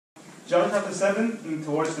Joshua chapter 7,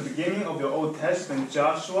 towards the beginning of the Old Testament,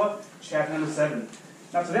 Joshua chapter number 7.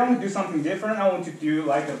 Now today I want to do something different. I want to do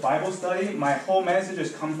like a Bible study. My whole message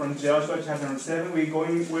has come from Joshua chapter number 7. We're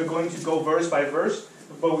going to go verse by verse,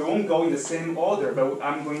 but we won't go in the same order. But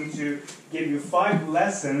I'm going to give you 5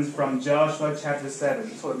 lessons from Joshua chapter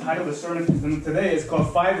 7. So the title of the sermon today is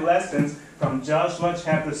called 5 Lessons from Joshua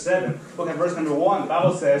chapter 7. Look at verse number 1. The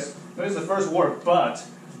Bible says, notice the first word, but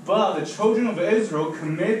the children of Israel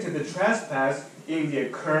committed the trespass in the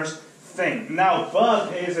accursed thing. Now,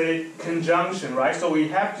 but is a conjunction, right? So we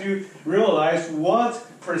have to realize what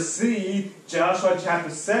precedes Joshua chapter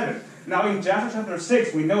 7. Now, in Joshua chapter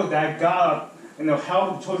 6, we know that God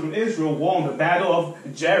helped the children of Israel won the battle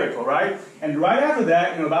of Jericho, right? And right after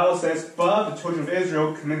that, the Bible says, but the children of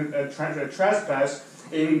Israel committed a trespass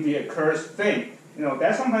in the accursed thing.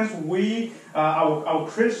 That sometimes we, our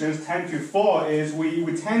Christians tend to fall is we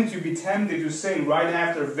tend to be tempted to sin right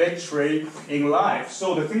after victory in life.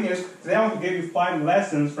 So the thing is, today I want to give you 5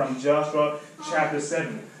 lessons from Joshua chapter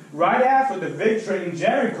 7. Right after the victory in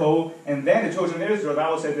Jericho, and then the children of Israel, the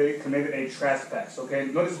Bible said they committed a trespass. Okay,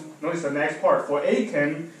 notice the next part. For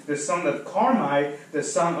Achan, the son of Carmi, the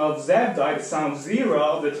son of Zabdi, the son of Zerah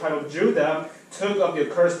of the tribe of Judah, took up the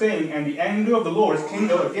accursed thing, and the anger of the Lord was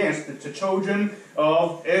kindled against the children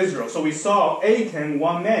of Israel. So we saw Achan,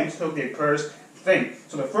 one man, took the accursed thing.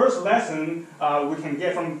 So the first lesson we can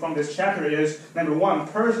get from this chapter is, number 1,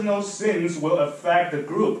 personal sins will affect the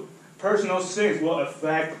group. Personal sins will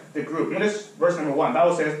affect the group. Notice verse number 1. The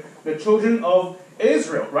Bible says, the children of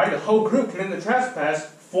Israel, right? The whole group committed the trespass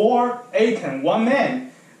for Achan, one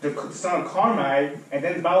man, the son of Carmi, and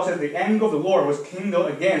then the Bible says the anger of the Lord was kindled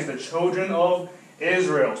against the children of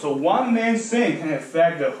Israel. So one man's sin can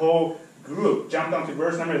affect the whole group. Jump down to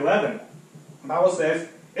verse number 11. The Bible says,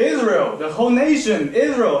 Israel, the whole nation,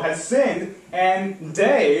 Israel has sinned, and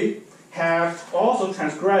they have also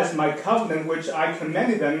transgressed my covenant which I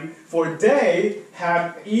commanded them, for they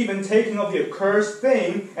have even taken up the accursed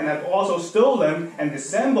thing, and have also stolen, and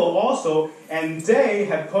dissembled also, and they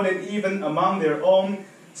have put it even among their own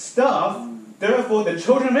stuff. Therefore the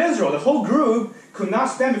children of Israel, the whole group, could not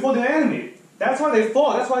stand before their enemy. That's why they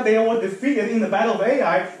fought. That's why they were defeated in the battle of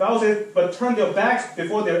Ai. The Bible says, but turned their backs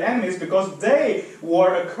before their enemies, because they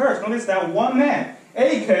were accursed. Notice that one man,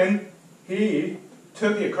 Achan, he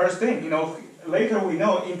took the accursed thing. Later we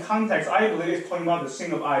know in context, I believe it's talking about the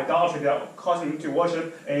sin of idolatry that caused him to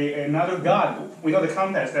worship another god. We know the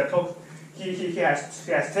context that he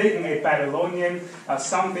has taken a Babylonian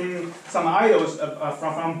some idols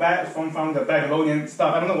from the Babylonian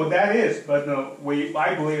stuff. I don't know what that is, but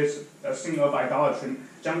I believe it's a sin of idolatry.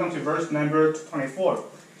 Jump down to verse number 24.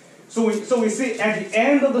 So we see at the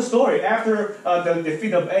end of the story, after the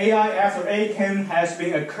defeat of Ai, after Achan has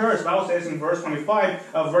been accursed, the Bible says in verse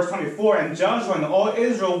 24, and Joshua and all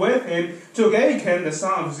Israel with him took Achan, the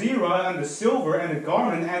son of Zerah, and the silver, and the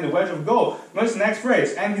garment, and the wedge of gold. Notice the next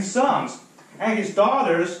phrase, and his sons, and his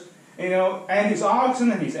daughters, and his oxen,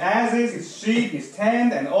 and his asses, his sheep, his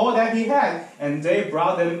tent, and all that he had. And they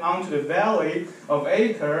brought them unto the valley of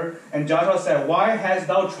Achor. And Joshua said, why hast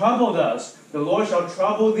thou troubled us? The Lord shall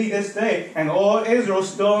trouble thee this day. And all Israel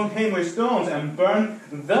stoned him with stones, and burned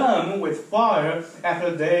them with fire,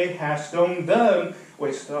 after they had stoned them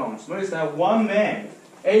with stones. Notice that one man,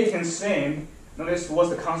 Achan, sinned. Notice what's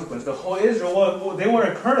the consequence. The whole Israel, they were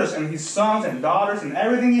accursed, and his sons and daughters and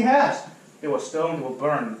everything he has. They were stoned, they were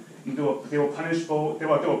burned. They were punished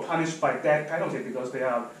by death penalty because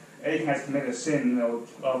Achan has committed a sin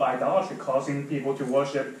of idolatry, causing people to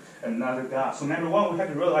worship another god. So number 1, we have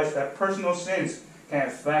to realize that personal sins can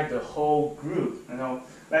affect the whole group.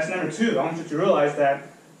 That's number 2. I want you to realize that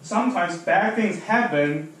sometimes bad things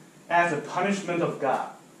happen as a punishment of God.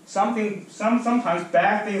 Sometimes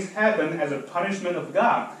bad things happen as a punishment of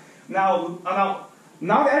God. Now,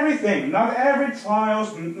 not everything, not every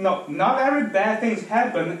bad things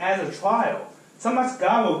happen as a trial. Sometimes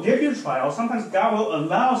God will give you trials. Sometimes God will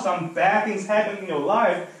allow some bad things happen in your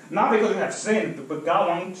life, not because you have sinned, but God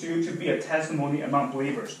wants you to be a testimony among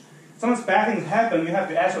believers. Sometimes bad things happen. You have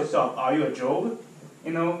to ask yourself, are you a Job?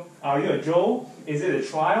 Are you a Job? Is it a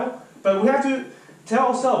trial? But we have to tell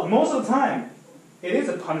ourselves, most of the time, it is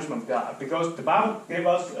a punishment of God, because the Bible gave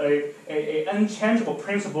us an unchangeable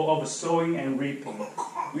principle of sowing and reaping.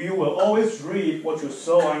 You will always reap what you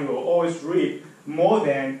sow, and you will always reap more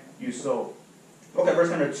than you sow. Look at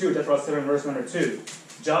verse number 2, Joshua 7, verse number 2.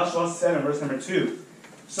 Joshua 7, verse number 2.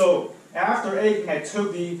 So after Achan had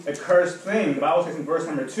took the accursed thing, the Bible says in verse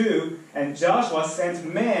number 2, and Joshua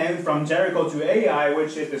sent men from Jericho to Ai,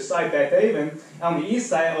 which is beside Beth-aven, on the east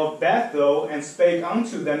side of Bethel, and spake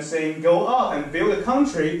unto them, saying, Go up and build the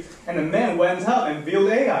country. And the men went up and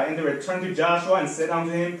built Ai, and they returned to Joshua and said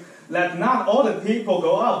unto him, Let not all the people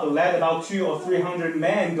go up, but let about 200 or 300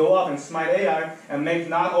 men go up and smite Ai, and make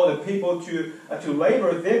not all the people to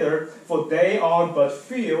labor thither, for they are but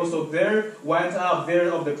few. So there went up there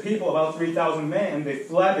of the people about 3,000 men, and they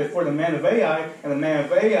fled before the men of Ai, and the men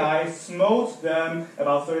of Ai smote them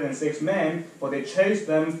about 36 men, for they chased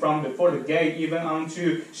them from before the gate even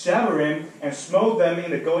unto Shebarim, and smote them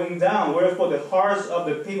in the going down, wherefore the hearts of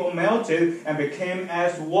the people melted and became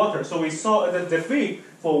as water. So we saw the defeat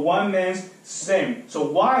for one man's sin. So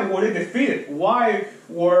why were they defeated? Why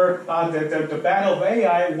were the battle of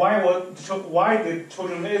Ai? Why did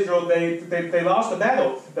children of Israel they lost the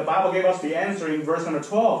battle? The Bible gave us the answer in verse number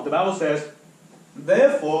 12. The Bible says,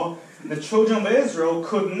 Therefore the children of Israel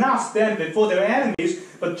could not stand before their enemies,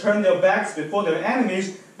 but turned their backs before their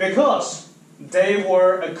enemies, because they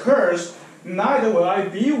were accursed. Neither will I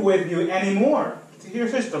be with you anymore.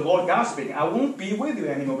 Here's the Lord God speaking. I won't be with you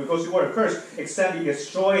anymore because you are accursed, except you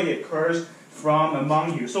destroy the accursed from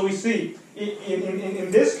among you. So we see,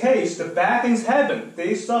 in this case, the bad things happen.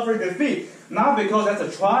 They suffer defeat. Not because that's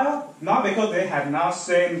a trial, not because they have not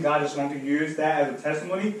sinned, God just wants to use that as a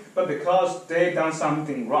testimony, but because they've done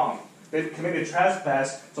something wrong. They've committed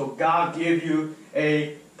trespass, so God give you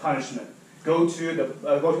a punishment. Go to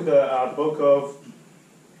the book of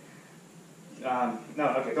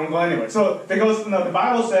don't go anywhere. So because the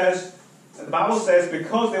Bible says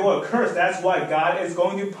because they were cursed, that's why God is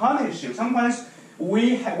going to punish you. Sometimes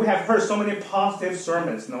we have heard so many positive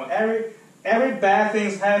sermons. Every bad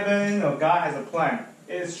things happen. God has a plan.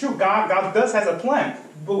 It's true. God does has a plan,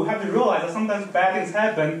 but we have to realize that sometimes bad things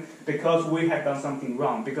happen because we have done something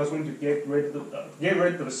wrong. Because we need to get rid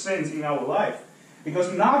of the sins in our life.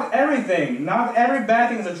 Because not every bad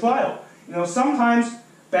thing is a trial. Sometimes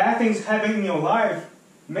bad things happen in your life.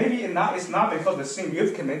 Maybe it's not because of the sin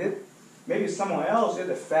you've committed. Maybe someone else it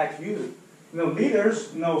affect you.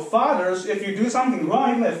 Leaders, fathers, if you do something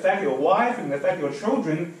wrong, it can affect your wife, it can affect your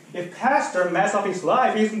children. If pastor mess up his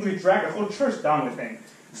life, he's going to drag the whole church down with him.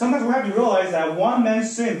 Sometimes we have to realize that one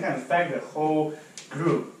man's sin can affect the whole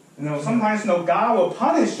group. Sometimes God will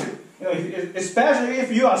punish you. Especially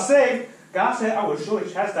if you are saved. God said, I will surely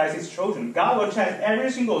chastise his children. God will chastise every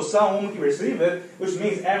single son whom he receiveth, which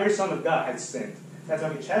means every son of God has sinned. That's how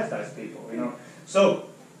he chastises people, So,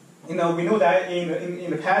 we know that in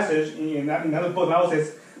the passage, in another book,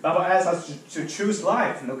 the Bible asks us to choose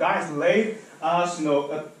life. God has laid us,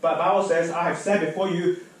 the Bible says, I have set before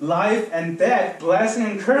you life and death, blessing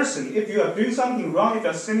and cursing. If you are doing something wrong, if you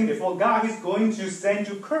are sinning before God, he's going to send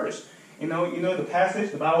you curse. The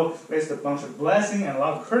passage, the Bible lists a bunch of blessing and a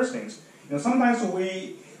lot of cursings. Sometimes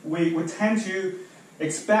we tend to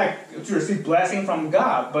expect to receive blessing from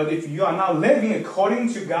God, but if you are not living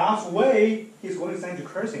according to God's way, he's going to send you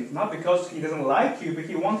cursing. Not because he doesn't like you, but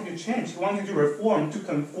he wants you to change. He wants you to reform, to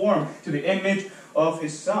conform to the image of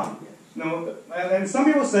his Son. And some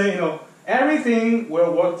people say, everything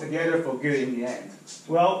will work together for good in the end.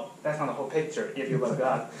 Well, that's not the whole picture if you love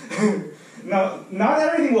God. No, not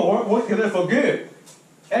everything will work together for good.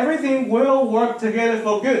 Everything will work together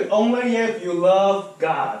for good only if you love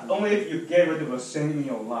God, only if you get rid of a sin in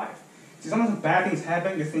your life. See, sometimes bad things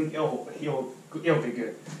happen, you think it'll be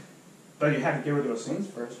good. But you have to get rid of your sins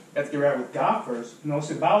first. You have to get rid of God first. So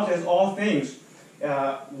the Bible says all things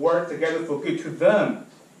work together for good to them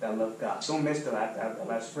that love God. Don't miss the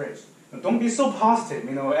last phrase. Don't be so positive.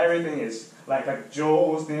 Everything is like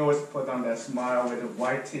Joel Osteen always put on that smile with the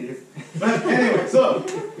white teeth. But anyway, so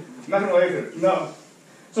nothing related. No.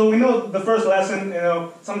 So we know the first lesson,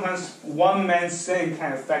 sometimes one man's sin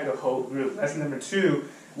can affect the whole group. Lesson number 2,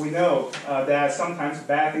 we know that sometimes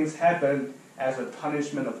bad things happen as a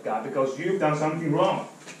punishment of God because you've done something wrong.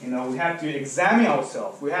 We have to examine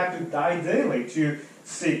ourselves. We have to die daily to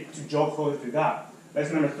seek to draw closer to God.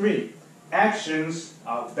 Lesson number 3, actions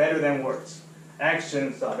are better than words.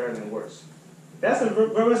 Actions are better than words. That's a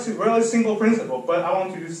really simple principle, but I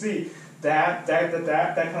want you to see that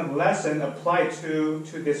kind of lesson applied to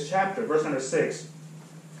this chapter, verse number 6.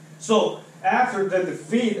 So after the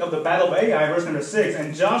defeat of the battle of Ai, verse number 6,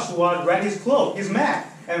 and Joshua rent his cloak, he's mad,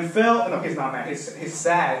 and fell, no, he's not mad, he's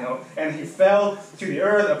sad, and he fell to the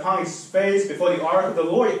earth upon his face before the ark of the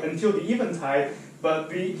Lord until the eventide,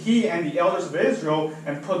 but he and the elders of Israel,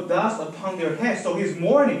 and put dust upon their heads. So he's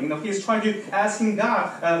mourning, he's trying to asking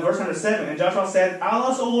God, verse number 7, and Joshua said,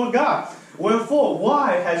 Alas, O Lord God, wherefore,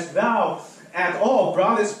 why hast thou at all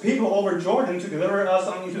brought his people over Jordan to deliver us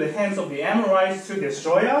into the hands of the Amorites to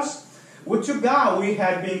destroy us? Would to God we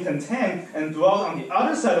had been content and dwelt on the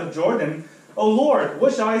other side of Jordan. O Lord,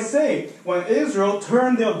 what shall I say? When Israel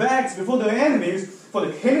turned their backs before their enemies, for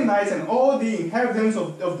the Canaanites and all the inhabitants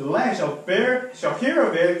of the land shall hear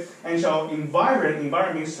of it, and shall environ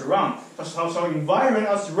means surround, shall environ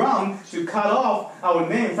us round to cut off our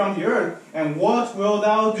name from the earth. And what wilt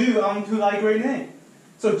thou do unto thy great name?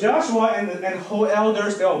 So Joshua and the whole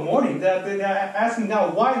elders, they are mourning. They're asking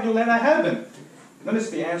God, why did you let that happen? Notice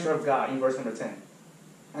the answer of God in verse number 10.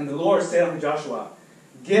 And the Lord said unto Joshua,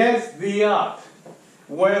 Get thee up.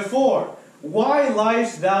 Wherefore? Why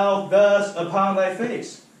liest thou thus upon thy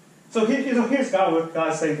face? So here's what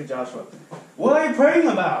God is saying to Joshua. What are you praying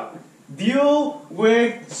about? Deal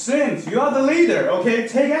with sins. You are the leader, okay?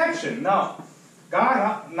 Take action. Now,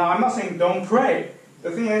 I'm not saying don't pray.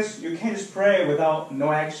 The thing is, you can't just pray without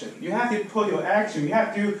no action. You have to put your action. You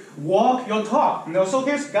have to walk your talk. So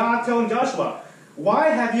here's God telling Joshua, why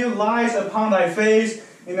have you lies upon thy face?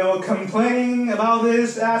 Complaining about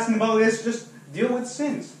this, asking about this. Just deal with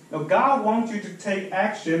sins. God wants you to take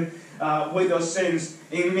action with your sins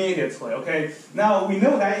immediately. Okay. Now we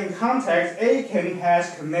know that in context, Achan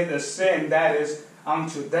has committed a sin that is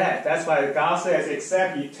unto death. That's why God says,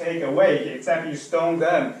 "Except you take away, except you stone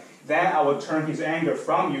them, then I will turn His anger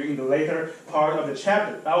from you." In the later part of the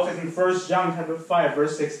chapter, Bible says in 1 John chapter 5,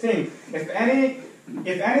 verse 16, If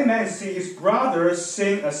any man see his brother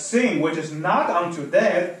sin a sin which is not unto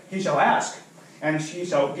death, he shall ask, and he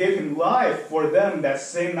shall give him life for them that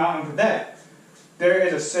sin not unto death. There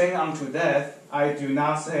is a sin unto death, I do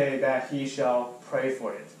not say that he shall pray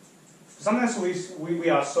for it. Sometimes we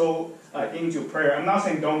are so into prayer. I'm not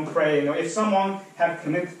saying don't pray. If someone have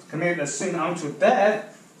committed a sin unto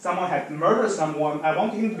death, someone had murdered someone, I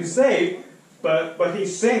want him to be saved, but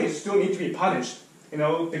his sin still needs to be punished.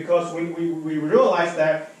 Because we realize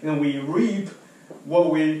that we reap what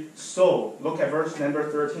we sow. Look at verse number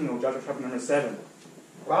 13 of Joshua chapter number 7.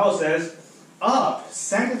 The Bible says, Up,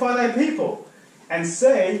 sanctify thy people, and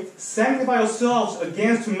say, Sanctify yourselves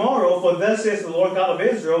against tomorrow, for thus says the Lord God of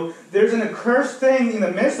Israel, There is an accursed thing in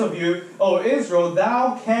the midst of you, O Israel,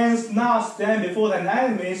 thou canst not stand before thine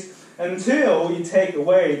enemies until you take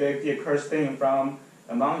away the accursed thing from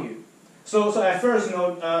among you. So at first,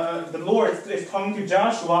 the Lord is talking to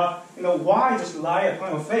Joshua, why just lie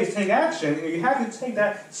upon your face? Take action. You have to take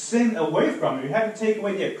that sin away from you. You have to take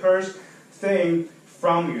away the accursed thing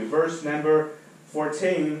from you. Verse number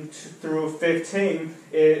 14 through 15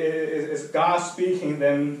 is God speaking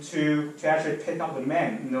them to actually pick up the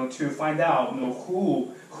men, to find out,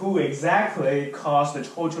 who exactly caused the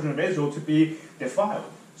whole children of Israel to be defiled.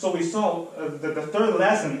 So we saw the third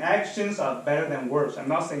lesson, actions are better than words. I'm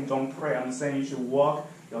not saying don't pray. I'm saying you should walk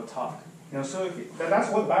your talk. So that's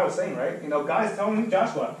what the Bible is saying, right? God is telling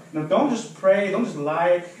Joshua, don't just pray, don't just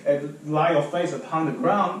lie your face upon the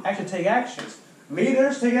ground. Actually take actions.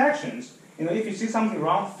 Leaders take actions. If you see something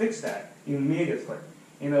wrong, fix that immediately.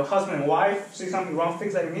 Husband and wife see something wrong,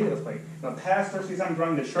 fix that immediately. Pastor see something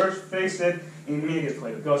wrong in the church, fix it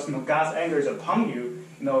immediately. Because God's anger is upon you.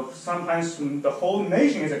 Sometimes the whole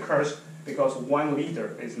nation is accursed because one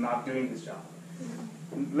leader is not doing his job.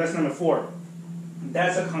 Lesson number 4.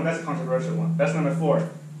 That's a controversial one. Lesson number 4.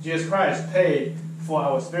 Jesus Christ paid for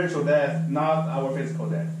our spiritual death, not our physical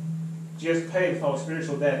death. Jesus paid for our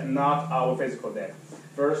spiritual death, not our physical death.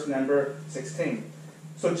 Verse number 16.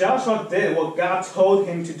 So Joshua did what God told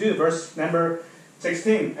him to do. Verse number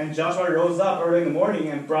 16. And Joshua rose up early in the morning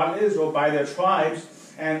and brought Israel by their tribes.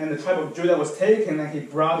 And the tribe of Judah was taken, and he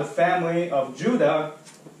brought the family of Judah,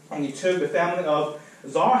 and he took the family of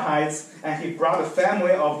Zarhites, and he brought the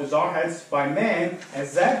family of the Zarhites by man, and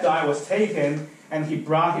Zabdi was taken, and he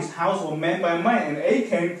brought his household man by man, and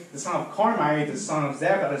Achan, the son of Carmi, the son of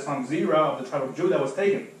Zabdi, the son of Zerah of the tribe of Judah was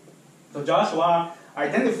taken. So Joshua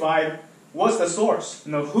identified what's the source,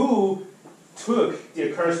 who took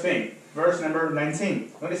the accursed thing. Verse number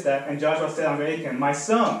 19. Notice that, and Joshua said unto Achan, My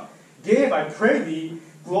son, give, I pray thee,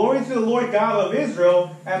 glory to the Lord God of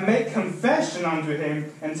Israel, and make confession unto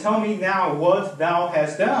him, and tell me now what thou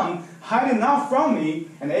hast done. Hide it not from me.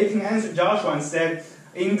 And Achan answered Joshua and said,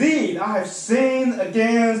 Indeed, I have sinned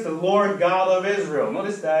against the Lord God of Israel.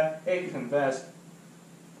 Notice that Achan confessed.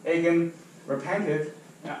 Achan repented.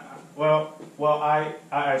 I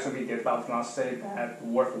actually get about to not say that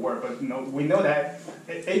word for word, but we know that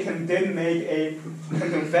Achan did make a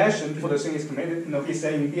confession for the sin he's committed. He's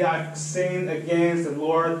saying, Indeed, I've sinned against the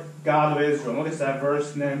Lord God of Israel. Notice that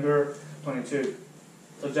verse number 22.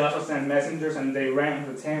 So Joshua sent messengers, and they ran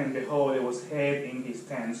to the tent, and behold, it was hid in his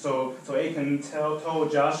tent. So Achan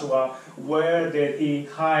told Joshua, where did he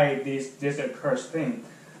hide this accursed thing?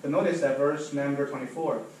 But notice that verse number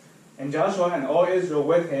 24. And Joshua and all Israel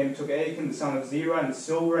with him took Achan the son of Zerah, and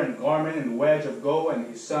silver, and garment, and wedge of gold, and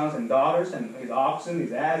his sons and daughters, and his oxen,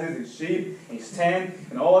 his asses, his sheep, and his tent,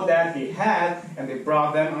 and all that he had, and they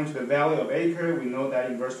brought them unto the valley of Achor. We know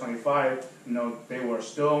that in verse 25, they were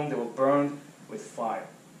stoned, they were burned with fire.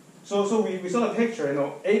 So we saw the picture,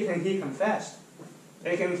 Achan, he confessed.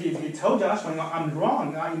 Achan, he told Joshua, I'm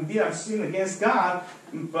wrong, indeed I've sinned against God,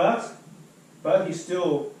 but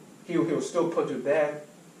he will still put to death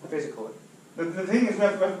physically. The thing is, we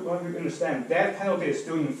have to understand, death penalty is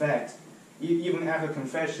still in effect, even after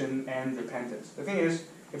confession and repentance. The thing is,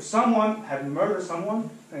 if someone had murdered someone,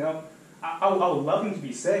 I would love him to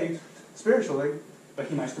be saved spiritually, but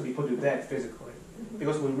he might still be put to death physically,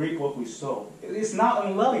 because we reap what we sow. It's not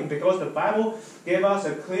unloving, because the Bible gave us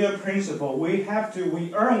a clear principle. We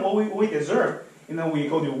earn what we deserve. We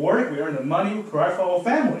go to work, we earn the money, we provide for our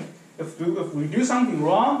family. If we do something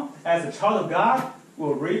wrong as a child of God,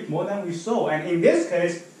 we'll reap more than we sow. And in this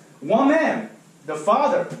case, one man, the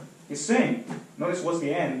father, he sinned. Notice what's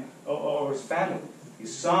the end of his family.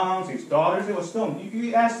 His sons, his daughters, they were stoned.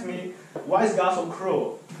 You ask me, why is God so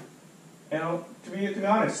cruel? To be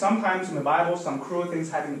honest, sometimes in the Bible, some cruel things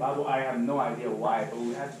happen in the Bible. I have no idea why, but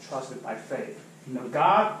we have to trust it by faith.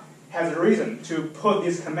 God has a reason to put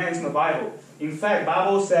these commands in the Bible. In fact, the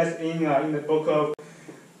Bible says in the book of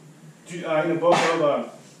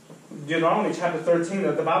Deuteronomy chapter 13,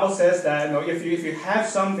 the Bible says that if you have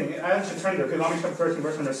something, I should turn to Deuteronomy chapter 13,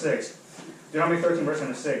 verse number 6. Deuteronomy 13, verse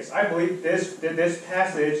number 6. I believe this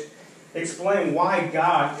passage explains why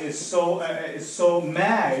God is so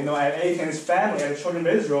mad, at Achan's family, at the children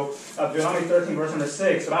of Israel. Deuteronomy 13, verse number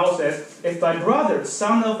 6. The Bible says, if thy brother,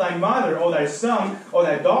 son of thy mother, or thy son, or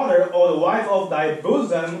thy daughter, or the wife of thy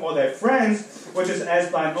bosom, or thy friends, which is as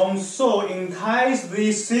thine own soul, entice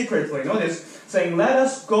thee secretly. Notice, saying, let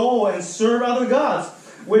us go and serve other gods,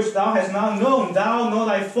 which thou hast not known, thou nor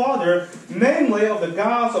thy father, namely of the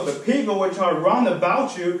gods of the people which are round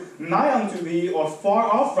about you, nigh unto thee, or far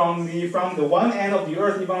off from thee, from the one end of the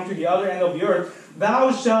earth even unto the other end of the earth, thou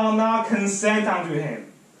shalt not consent unto him.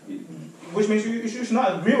 Which means you should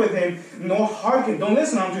not agree with him, nor hearken, don't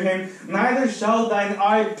listen unto him, neither shall thine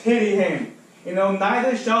eye pity him.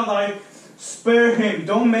 Neither shall thy spare him.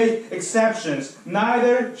 Don't make exceptions.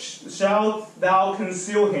 Neither shalt thou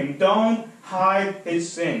conceal him. Don't hide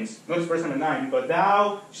his sins. Notice verse number 9. But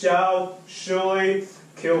thou shalt surely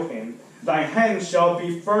kill him. Thy hand shall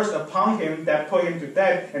be first upon him that put him to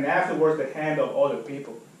death, and afterwards the hand of all the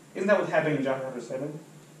people. Isn't that what happened in John chapter 7?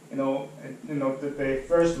 They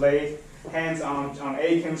first laid hands on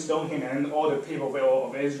Achan, stoned him, and all the people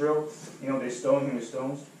of Israel, they stoned him with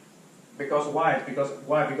stones. Because why?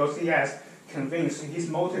 Because he has convinced, his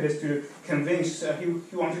motive is to convince,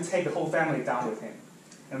 he wants to take the whole family down with him.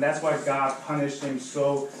 And that's why God punished him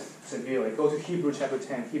so severely. Go to Hebrews chapter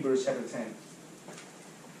 10. Hebrews chapter 10.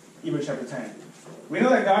 Hebrews chapter 10. We know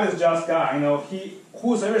that God is just God.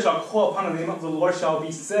 Whosoever shall call upon the name of the Lord shall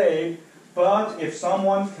be saved. But if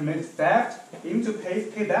someone commits theft, he needs to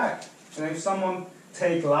pay back. And if someone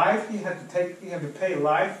take life, he have to pay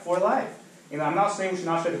life for life. I'm not saying we should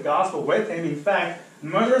not share the gospel with him. In fact,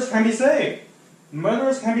 murderers can be saved.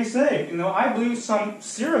 Murderers can be saved. I believe some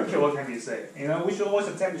serial killers can be saved. We should always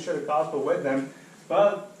attempt to share the gospel with them,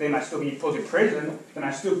 but they might still be put to prison. They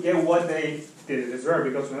might still get what they deserve,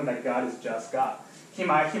 because we know that God is just God. He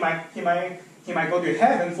might go to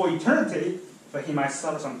heaven for eternity, but he might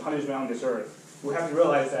suffer some punishment on this earth. We have to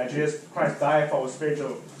realize that Jesus Christ died for our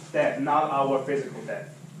spiritual death, not our physical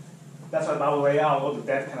death. That's why the Bible lays out all the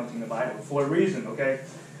death penalty in the Bible, for a reason, okay?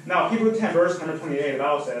 Now, Hebrews 10, verse number 28, the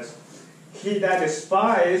Bible says, he that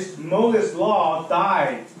despised Moses' law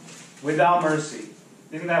died without mercy.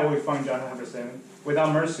 Isn't that what we find in John chapter 7?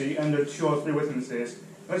 Without mercy, under 2 or 3 witnesses.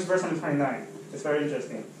 Notice verse number 29. It's very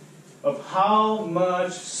interesting. Of how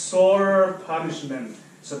much sorer punishment,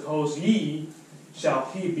 suppose ye, shall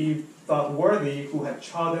he be thought worthy who had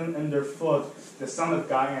trodden underfoot the Son of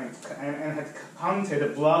God and had counted the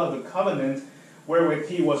blood of the covenant wherewith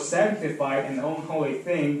he was sanctified in the unholy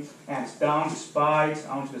thing, and done despite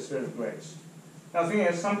unto the Spirit of grace. Now the thing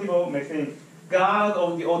is, some people may think God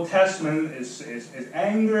of the Old Testament is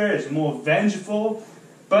angry, is more vengeful,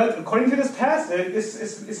 but according to this passage, it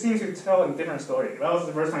seems to tell a different story. That was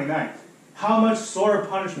verse 29. How much sore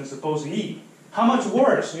punishment suppose ye? How much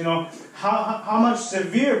worse? How much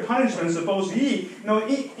severe punishment suppose ye?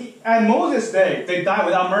 At Moses' day, they died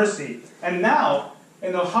without mercy. And now,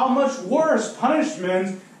 how much worse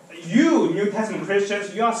punishment you, New Testament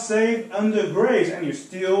Christians, you are saved under grace, and you're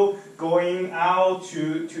still going out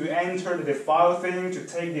to enter the defiled thing, to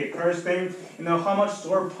take the accursed thing. How much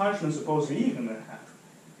sort of punishment supposed to even have?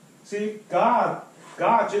 See, God,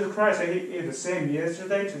 Jesus Christ, He is the same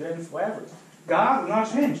yesterday, today, and forever. God will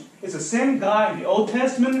not change. It's the same God in the Old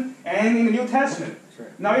Testament and in the New Testament.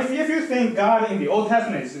 Right. Now, if you think God in the Old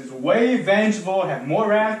Testament is way vengeful, have more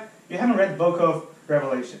wrath, you haven't read the book of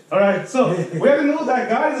Revelation. Alright, so we have to know that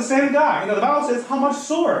God is the same God. The Bible says how much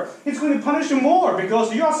sore. He's going to punish you more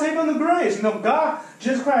because you are saved under grace. God,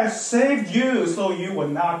 Jesus Christ saved you so you will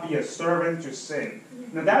not be a servant to sin.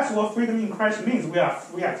 That's what freedom in Christ means. We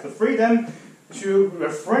have the freedom to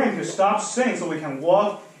refrain, to stop sin so we can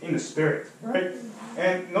walk in the Spirit. Right?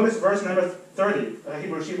 And notice verse number 30,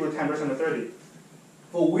 Hebrews 10, verse number 30.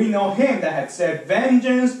 For we know Him that hath said,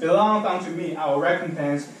 Vengeance belongeth unto me, I will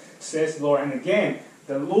recompense, says the Lord. And again,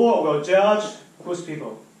 the Lord will judge whose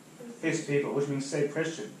people? His people, which means saved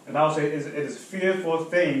Christian. And I will say it is a fearful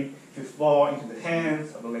thing to fall into the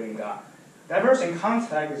hands of the living God. That verse in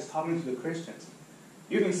context is talking to the Christians.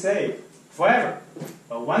 You've been saved forever.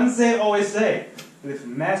 But once saved, always saved. But if you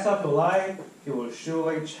mess up your life, He will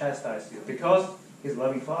surely chastise you because He's a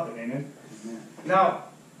loving Father. Amen? Amen. Now,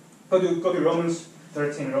 go to Romans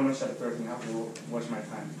 13, Romans chapter 13. I have to watch my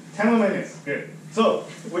time. 10 more minutes. Good. So,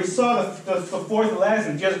 we saw the fourth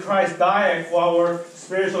lesson. Jesus Christ died for our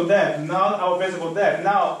spiritual death, not our physical death.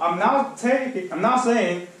 Now, I'm not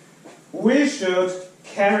saying we should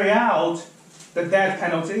carry out the death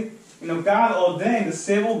penalty. God ordained the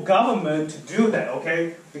civil government to do that,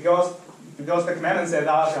 okay? Because the commandment said,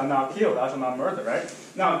 thou shalt not kill, thou shalt not murder, right?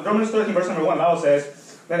 Now, Romans 13, verse number 1, the Bible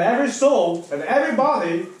says, that every soul, that every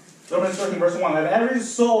body, Romans 13, verse 1, let every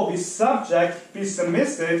soul be subject, be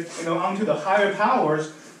submissive, unto the higher powers,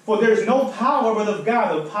 for there is no power but of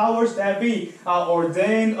God. The powers that be are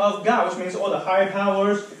ordained of God, which means all the higher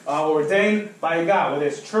powers are ordained by God. Whether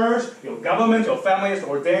it's church, your government, your family is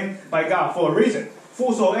ordained by God for a reason.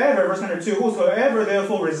 Whosoever, verse number 2, whosoever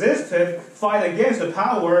therefore resisteth, fight against the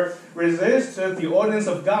power, resisteth the ordinance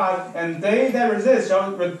of God, and they that resist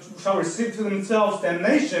shall receive to themselves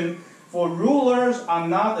damnation. For rulers are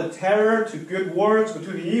not a terror to good works, but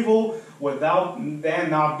to the evil, without them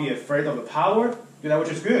not be afraid of the power. Do that which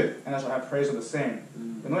is good, and I shall have praise of the same.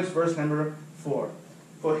 But notice verse number 4.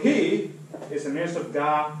 For He is the minister of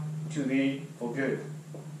God to thee for good.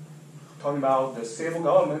 Talking about the civil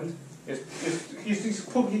government. He's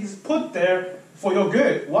put there for your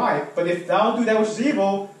good. Why? But if thou do that which is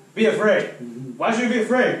evil, be afraid. Why should you be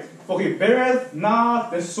afraid? For He beareth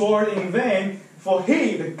not the sword in vain. For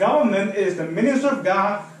He, the government, is the minister of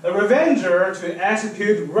God, a revenger to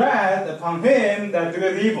execute wrath upon him that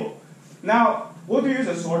doeth evil. Now, what do you use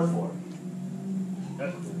a sword for?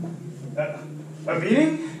 A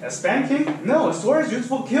beating? A spanking? No, a sword is used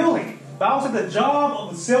for killing. Bible said the job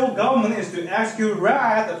of the civil government is to execute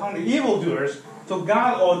wrath upon the evildoers. So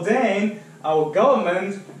God ordained our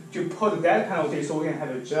government to put the death penalty so we can have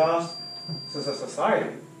a just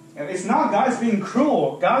society. And it's not God's being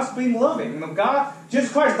cruel, God's being loving. God,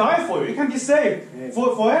 Jesus Christ died for you. You can be saved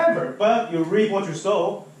forever, but you reap what you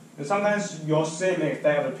sow. And sometimes your sin may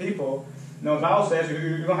affect other people. The Bible says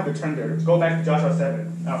you don't have to turn there. Go back to Joshua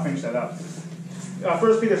 7. I'll finish that up.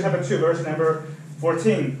 1 Peter chapter 2, verse number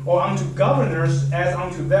 14. Or unto governors as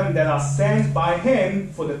unto them that are sent by Him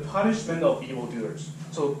for the punishment of evildoers.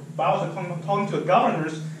 So Bible talking to the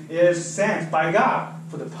governors is sent by God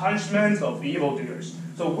for the punishment of evildoers.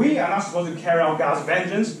 So we are not supposed to carry out God's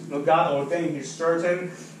vengeance. God ordained His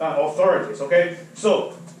certain authorities. Okay.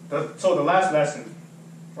 So the last lesson,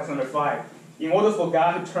 lesson number 5. In order for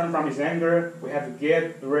God to turn from His anger, we have to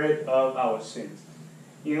get rid of our sins.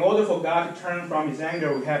 In order for God to turn from His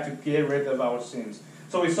anger, we have to get rid of our sins.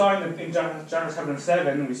 So we saw in John chapter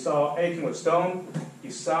 7, we saw Achan was stoned.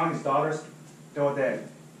 His son, his daughters, they were dead.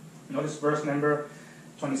 Notice verse number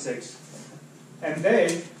 26. And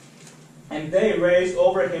they raised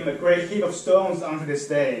over him a great heap of stones unto this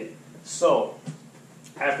day. So,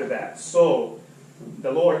 after that,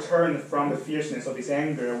 the Lord turned from the fierceness of His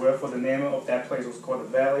anger, wherefore the name of that place was called the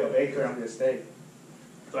Valley of Acre unto this day.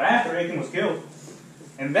 So after Achan was killed,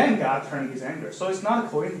 and then God turned His anger. So it's not a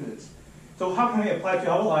coincidence. So how can we apply it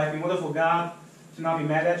to our life in order for God to not be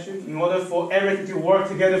mad at you? In order for everything to work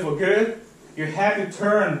together for good, you have to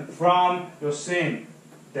turn from your sin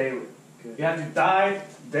daily. You have to die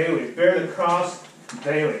daily, bear the cross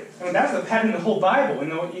daily. That's the pattern in the whole Bible.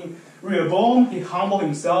 Rehoboam, he humbled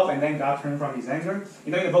himself, and then God turned from his anger.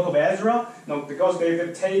 In the book of Ezra, because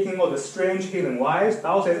they've taken all the strange heathen wives, the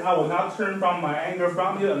Bible says, I will not turn from my anger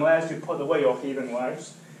from you unless you put away your heathen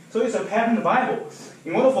wives. So it's a pattern in the Bible.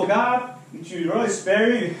 In order for God to really spare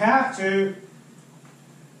you, you have to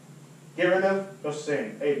get rid of your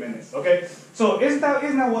sin. 8 minutes. Okay? So isn't that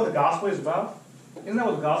what the gospel is about? Isn't that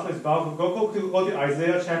what the gospel is about? Go to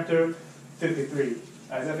Isaiah chapter 53.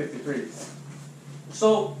 Isaiah 53.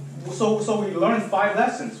 So we learned 5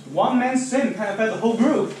 lessons. One man's sin can affect the whole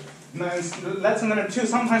group. Lesson number 2,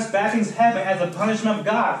 sometimes bad things happen as a punishment of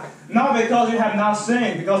God. Not because you have not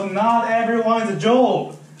sinned, because not everyone is a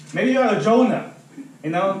Job. Maybe you are a Jonah.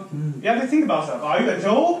 You have to think about stuff. Are you a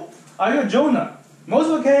Job? Are you a Jonah? Most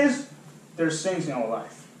of the case, there's sins in our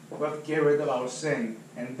life. We have to get rid of our sin,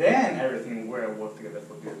 and then everything will work together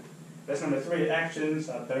for good. Lesson number 3, actions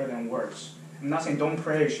are better than words. I'm not saying don't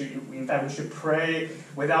pray. In fact, we should pray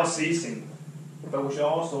without ceasing. But we should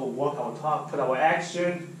also walk our talk, put our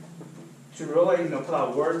action to really put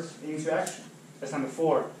our words into action. That's number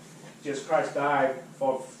 4. Jesus Christ died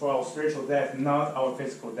for our spiritual death, not our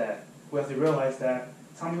physical death. We have to realize that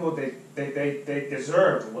some people, they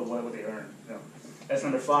deserve what they earn. That's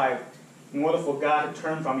number 5. In order for God to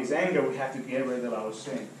turn from His anger, we have to get rid of our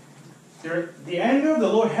sin. The anger of the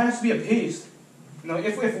Lord has to be appeased.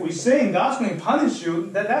 If we sin, God's going to punish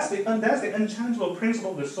you. That's the unchangeable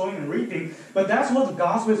principle of the sowing and reaping. But that's what the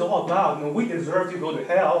gospel is all about. We deserve to go to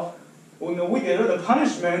hell. We get rid of the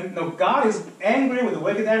punishment. God is angry with the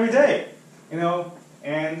wicked every day.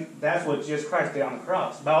 And that's what Jesus Christ did on the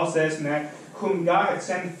cross. The Bible says that whom God had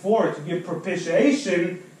sent forth to give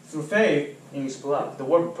propitiation through faith in His blood. The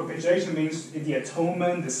word propitiation means the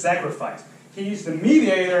atonement, the sacrifice. He is the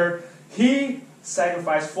mediator. He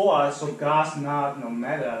sacrificed for us, so God's not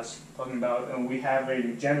mad at us. Talking about we have a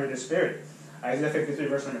regenerated spirit. Isaiah 53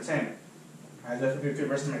 verse number 10. Isaiah 53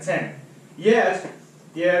 verse number 10.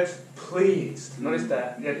 Yet pleased. Notice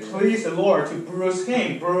that. Yet pleased the Lord to bruise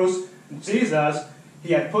Him, bruise Jesus.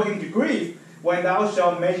 He had put Him to grief. When thou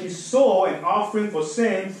shalt make His soul an offering for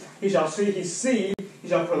sin, He shall see His seed. He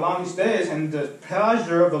shall prolong His days, and the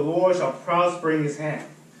pleasure of the Lord shall prosper in His hand.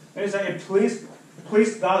 Notice that it pleased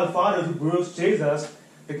God the Father to bruise Jesus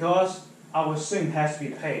because our sin has to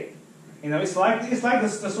be paid. It's like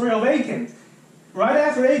the story of Achan. Right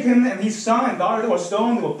after Achan and his son and daughter were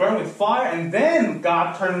stoned, they were burned with fire, and then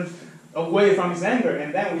God turned away from His anger.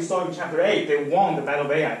 And then we saw in chapter 8, they won the battle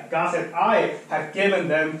of Ai. God said, I have given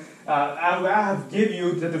them, I have give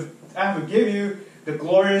you the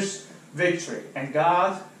glorious victory. And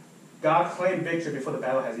God claimed victory before the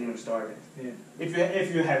battle has even started. Yeah.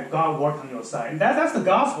 If you have God work on your side, and that's the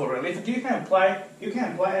gospel really. If you can apply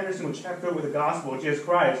every single chapter with the gospel of Jesus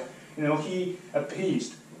Christ. He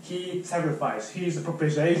appeased, He sacrificed, He is the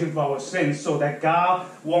propitiation for our sins, so that God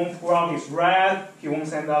won't pour out His wrath. He won't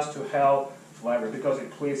send us to hell forever because it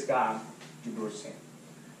pleased God to bruise Him.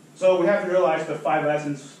 So we have to realize the 5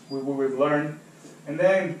 lessons we've learned, and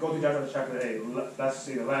then go to Joshua chapter 8. Let's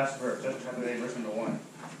see the last verse, Joshua chapter 8, verse number 1.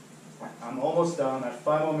 I'm almost done. I have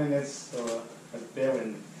 5 more minutes, so let's bear with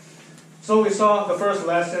me. So we saw the first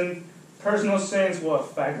lesson. Personal sins will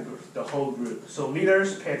affect the whole group. So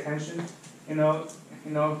leaders, pay attention.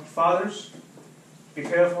 Fathers, be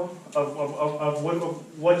careful of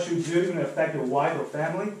what you do to affect your wife or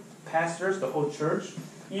family. Pastors, the whole church.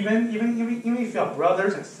 Even if you have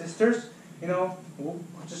brothers and sisters,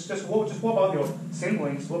 just what about your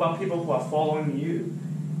siblings? What about people who are following you?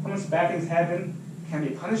 Sometimes bad things happen, can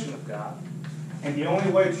be punishment of God. And the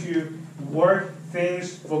only way to work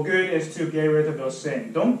things for good is to get rid of your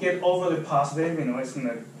sin. Don't get overly positive, it's going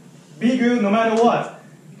to be good no matter what.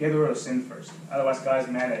 Get rid of sin first. Otherwise, God's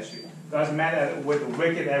mad at you. God's mad with the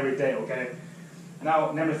wicked every day, okay?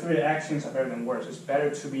 Now, number 3, actions are better than words. It's better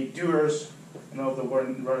to be doers of the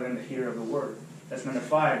word rather than the hearer of the word. That's number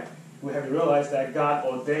 5. We have to realize that God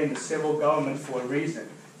ordained the civil government for a reason,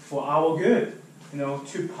 for our good,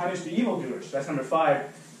 to punish the evildoers. That's number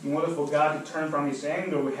 5. In order for God to turn from His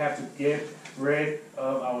anger, we have to get rid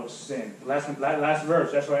of our sin. Last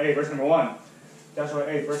verse, Joshua 8, verse number 1. Joshua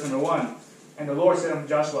 8, verse number 1. And the Lord said unto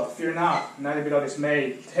Joshua, Fear not, neither be thou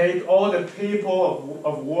dismayed. Take all the people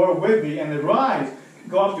of war with thee, and arise,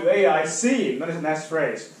 go up to Ai, see. Notice the next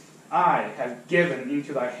phrase. I have given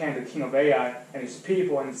into thy hand the king of Ai, and his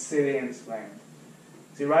people, and his city, and his land.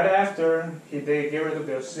 See, right after they get rid of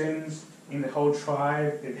their sins in the whole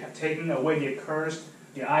tribe, they have taken away the accursed,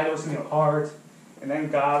 the idols in your heart, and then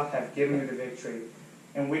God has given you the victory.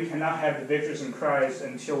 And we cannot have the victories in Christ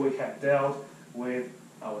until we have dealt with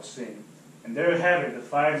our sin. And there you have it, the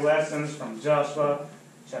 5 lessons from Joshua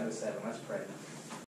chapter 7. Let's pray.